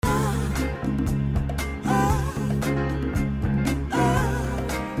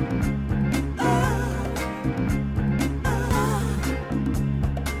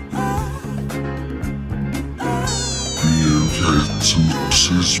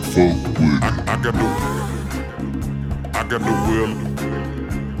fuck with. I got the wheel.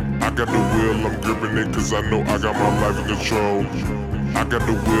 I got the wheel, I'm gripping it cause I know I got my life in control. I got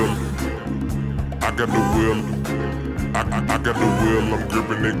the wheel. I got the wheel. I got the wheel, I'm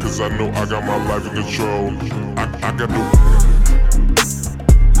gripping it cause I know I got my life in control. I got the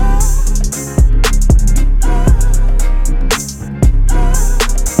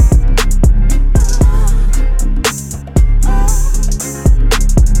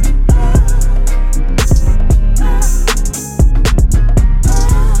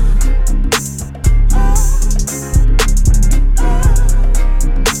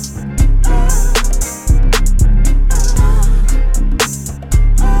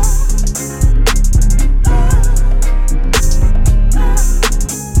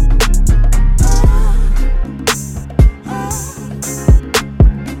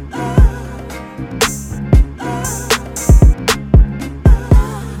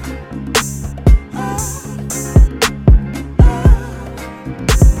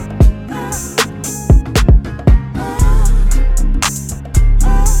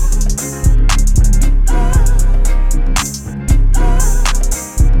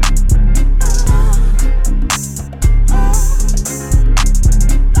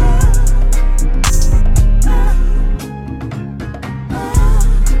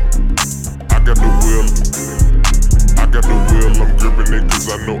I'm gripping it cause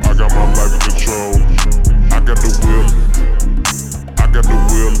I know I got my life in control. I got the wheel. I got the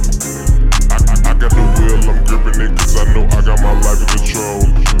wheel. I got the wheel, I'm gripping it cause I know I got my life in control.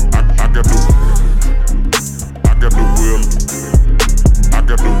 I got the wheel. I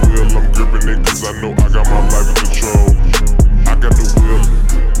got the wheel, I'm gripping it cause I know